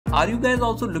Are you guys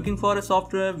also looking for a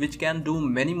software which can do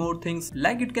many more things,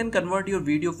 like it can convert your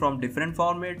video from different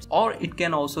formats, or it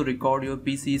can also record your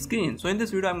PC screen? So in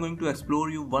this video I'm going to explore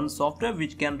you one software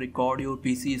which can record your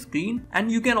PC screen and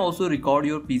you can also record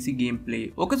your PC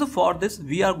gameplay. Okay, so for this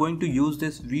we are going to use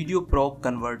this VideoProc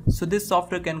Converter. So this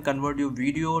software can convert your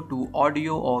video to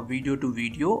audio or video to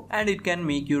video, and it can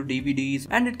make your DVDs,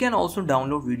 and it can also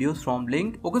download videos from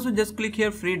link. Okay, so just click here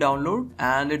free download,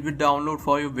 and it will download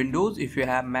for your Windows. If you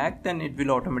have Mac, then it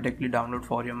will automatically download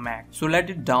for your Mac. So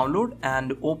let it download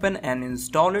and open and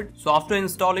install it. So after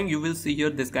installing, you will see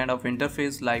here this kind of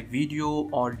interface like video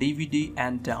or DVD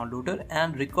and downloader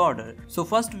and recorder. So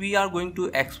first we are going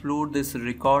to explore this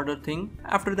recorder thing.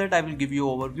 After that I will give you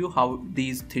overview how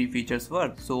these three features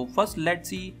work. So first let's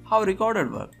see how recorder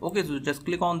works. Okay, so just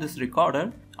click on this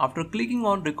recorder. After clicking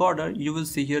on recorder, you will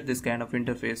see here this kind of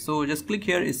interface. So just click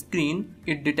here screen,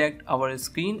 it detect our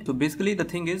screen. So basically the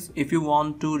thing is, if you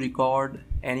want to record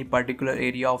any particular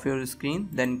area of your screen,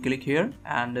 then click here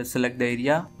and select the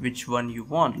area which one you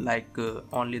want, like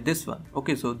only this one.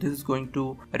 Okay, so this is going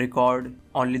to record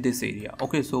only this area.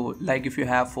 Okay, so like if you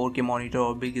have 4K monitor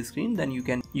or big screen, then you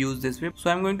can use this way.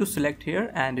 So I'm going to select here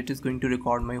and it is going to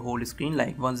record my whole screen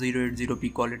like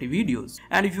 1080p quality videos.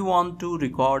 And if you want to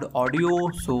record audio,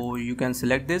 so you can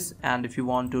select this, and if you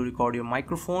want to record your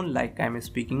microphone like I'm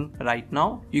speaking right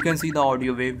now, you can see the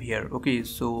audio wave here. Okay,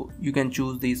 so you can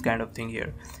choose these kind of thing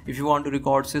here. If you want to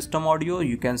record system audio,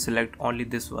 you can select only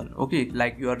this one. Okay,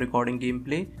 like you are recording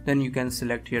gameplay, then you can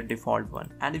select here default one.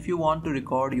 And if you want to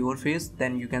record your face,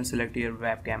 then you can select here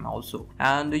webcam also.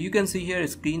 And you can see here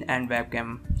screen and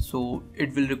webcam, so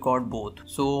it will record both.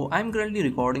 So I'm currently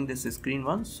recording this screen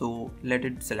one, so let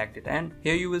it select it. And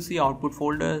here you will see output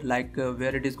folder, like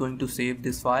where it is going to save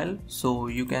this file. So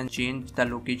you can change the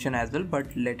location as well, but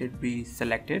let it be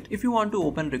selected. If you want to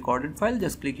open recorded file,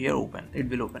 just click here open, it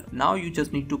will open. Now you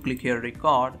just need to click here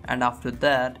record, and after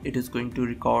that it is going to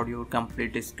record your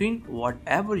complete screen,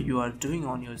 whatever you are doing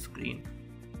on your screen.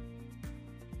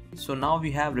 So now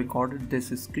we have recorded this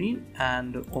screen,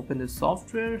 and open the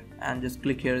software and just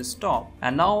click here stop.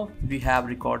 And now we have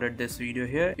recorded this video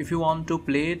here. If you want to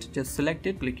play it, just select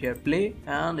it, click here play,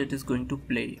 and it is going to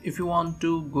play. If you want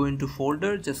to go into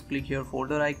folder, just click here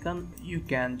folder icon. You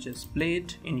can just play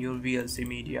it in your VLC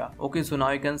media. Okay, so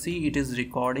now you can see it is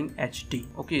recording HD.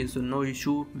 Okay, so no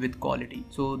issue with quality.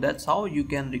 So that's how you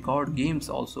can record games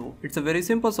also. It's a very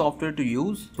simple software to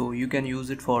use, so you can use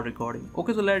it for recording.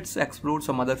 Okay, so let's explore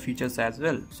some other features as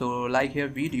well. So like here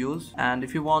videos, and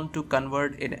if you want to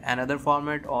convert in another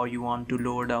format or you want to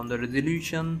lower down the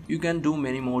resolution, you can do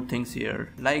many more things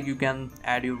here. Like you can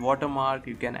add your watermark,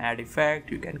 you can add effect,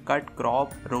 you can cut,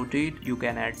 crop, rotate, you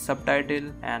can add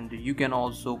subtitle, and you can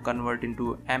also convert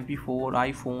into MP4,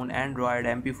 iPhone, Android,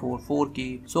 MP4,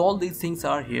 4K. So all these things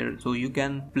are here, so you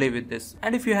can play with this.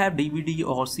 And if you have DVD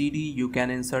or CD, you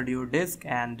can insert your disc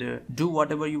and do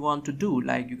whatever you want to do.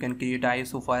 Like you can create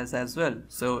ISO files as well.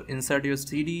 So insert your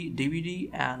CD, DVD,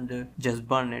 and just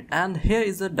burn it. And here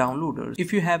is the downloader.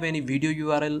 If you have any video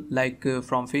URL like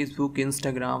from Facebook,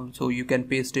 Instagram, so you can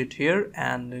paste it here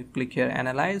and click here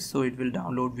analyze, so it will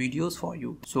download videos for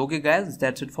you. So okay guys,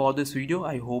 that's it for this video.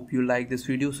 I hope you like this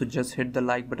video, so just hit the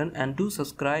like button and do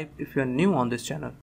subscribe if you are new on this channel.